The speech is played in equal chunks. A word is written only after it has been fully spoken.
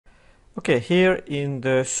Okay, here in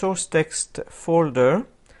the source text folder,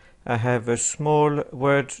 I have a small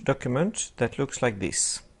Word document that looks like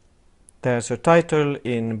this. There's a title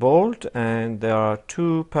in bold and there are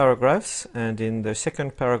 2 paragraphs, and in the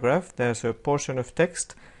second paragraph there's a portion of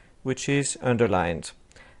text which is underlined.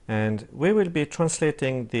 And we will be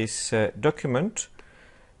translating this document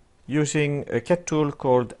using a CAT tool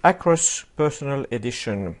called Acros Personal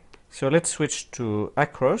Edition. So let's switch to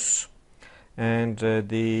Acros, and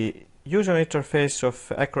the user interface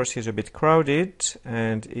of Acros is a bit crowded,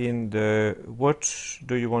 and in the what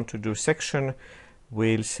do you want to do section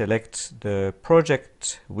we'll select the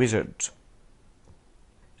project wizard,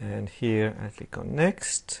 and here I click on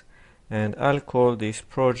next, and I'll call this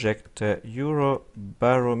project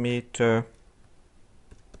Eurobarometer,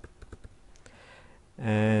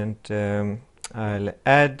 and I'll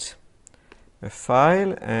add a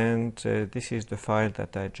file, and this is the file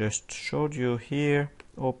that I just showed you here.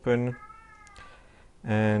 Open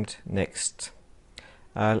and next.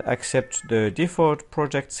 I'll accept the default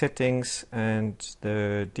project settings and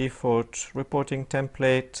the default reporting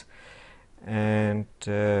template, and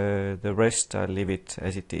the rest I'll leave it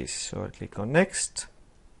as it is. So I'll click on next.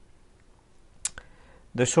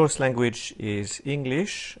 The source language is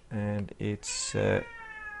English and it's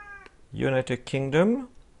United Kingdom,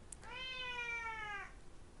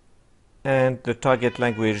 and the target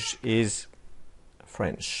language is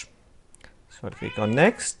French. So I'll click on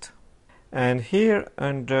next, and here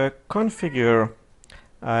under configure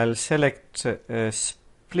I'll select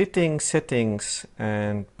splitting settings,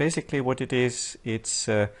 and basically what it is, it's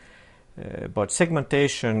about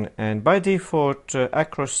segmentation, and by default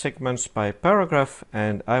Acros segments by paragraph,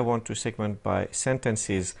 and I want to segment by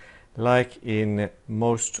sentences like in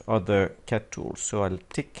most other CAT tools. So I'll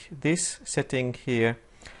tick this setting here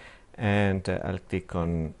and I'll click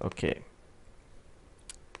on OK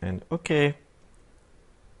and OK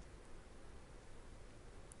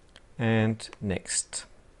and next.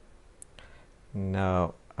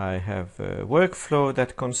 Now I have a workflow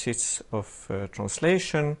that consists of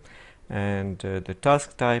translation, and the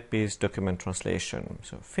task type is document translation.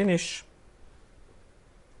 So finish.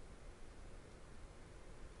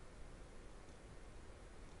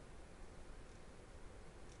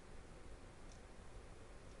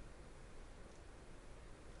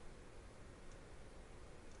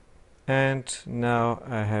 And now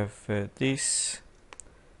I have this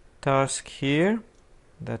task here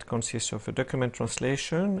that consists of a document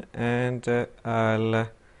translation, and I'll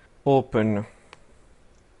open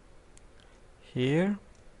here.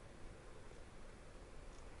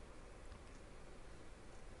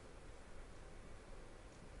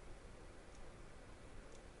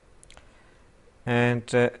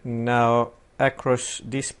 And now Acros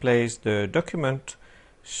displays the document.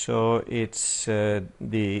 So it's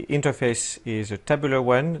the interface is a tabular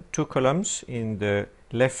one, 2 columns. In the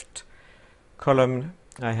left column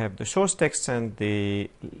I have the source text, and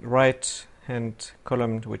the right hand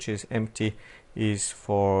column, which is empty, is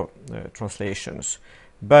for translations.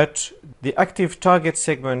 But the active target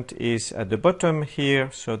segment is at the bottom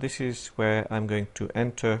here, so this is where I'm going to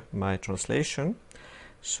enter my translation.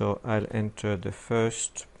 So I'll enter the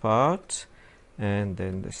first part and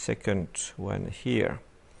then the second one here.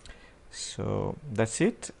 So that's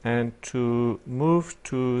it, and to move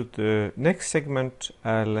to the next segment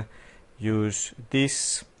I'll use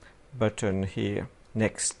this button here,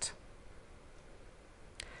 next,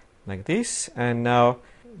 like this, and now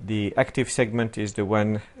the active segment is the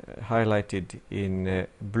one highlighted in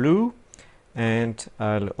blue, and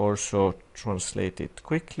I'll also translate it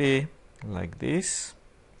quickly like this.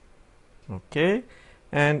 Okay.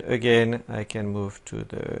 And again I can move to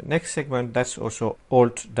the next segment, that's also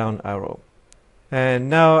Alt down arrow. And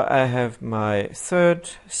now I have my third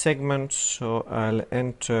segment, so I'll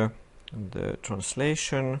enter the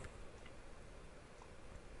translation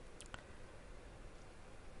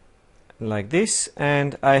like this,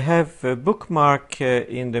 and I have a bookmark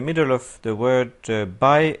in the middle of the word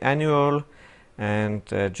biannual, and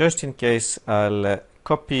just in case I'll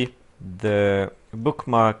copy the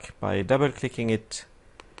bookmark by double clicking it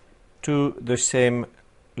to the same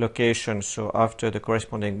location, so after the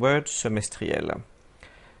corresponding word, semestriel.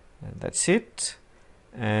 And that's it.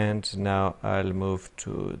 And now I'll move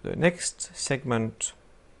to the next segment,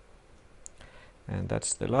 and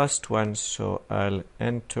that's the last one, so I'll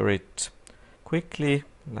enter it quickly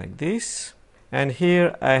like this. And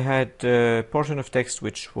here I had a portion of text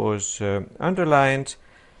which was underlined.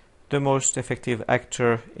 The most effective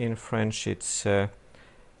acteur in French, it's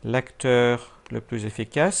l'acteur le plus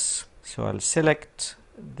efficace. So I'll select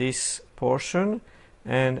this portion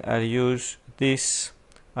and I'll use this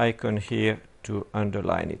icon here to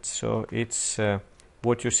underline it. So it's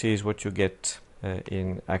what you see is what you get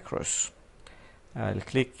in Acros. I'll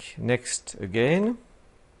click next again,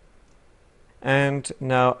 and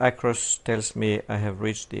now Acros tells me I have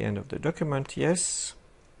reached the end of the document. Yes.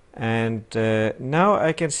 And now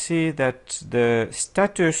I can see that the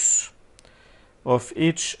status of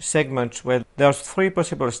each segment, well, there's 3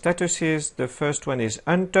 possible statuses. The first one is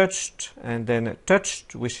untouched, and then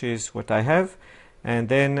touched, which is what I have, and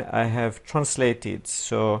then I have translated.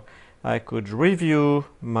 So I could review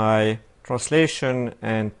my translation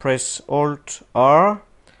and press Alt-R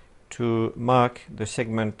to mark the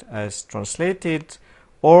segment as translated,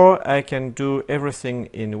 or I can do everything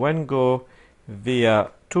in one go via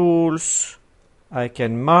Tools. I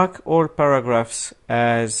can mark all paragraphs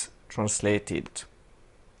as translated.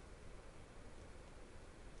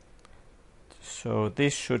 So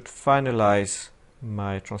this should finalize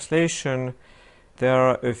my translation. There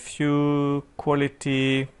are a few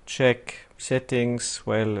quality check settings.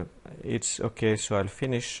 Well, it's okay, so I'll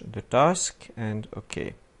finish the task and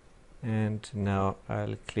okay. And now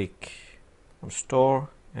I'll click on Store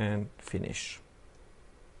and Finish.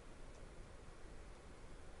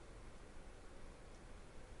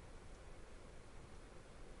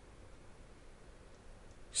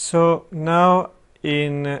 So now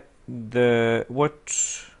in the what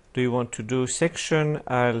do you want to do section,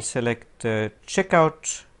 I'll select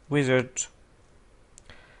Checkout Wizard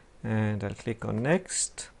and I'll click on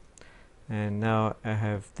Next. And now I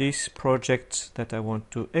have this project that I want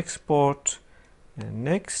to export. And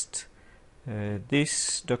next,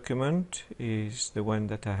 this document is the one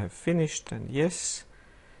that I have finished, and yes,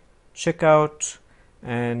 checkout.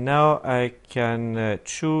 And now I can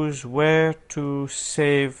choose where to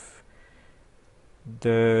save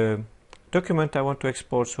the document I want to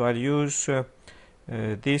export. So I'll use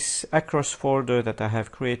this Acros folder that I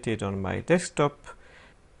have created on my desktop,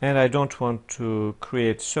 and I don't want to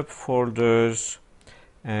create subfolders,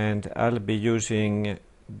 and I'll be using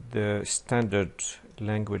the standard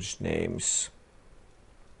language names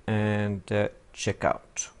and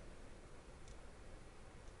checkout.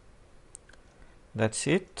 That's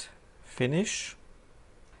it. Finish.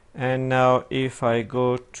 And now if I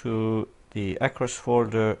go to the Acros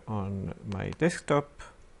folder on my desktop,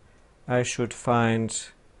 I should find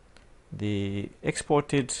the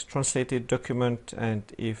exported translated document, and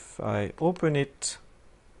if I open it,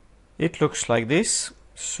 it looks like this.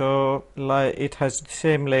 So it has the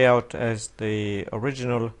same layout as the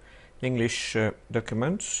original English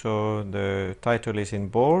document. So the title is in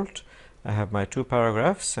bold, I have my 2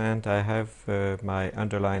 paragraphs, and I have my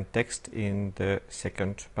underlined text in the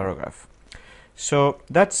second paragraph. So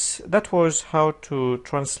that was how to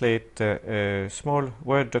translate a small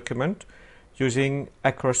Word document using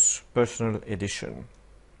Acros Personal Edition.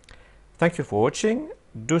 Thank you for watching.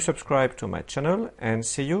 Do subscribe to my channel and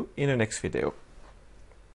see you in the next video.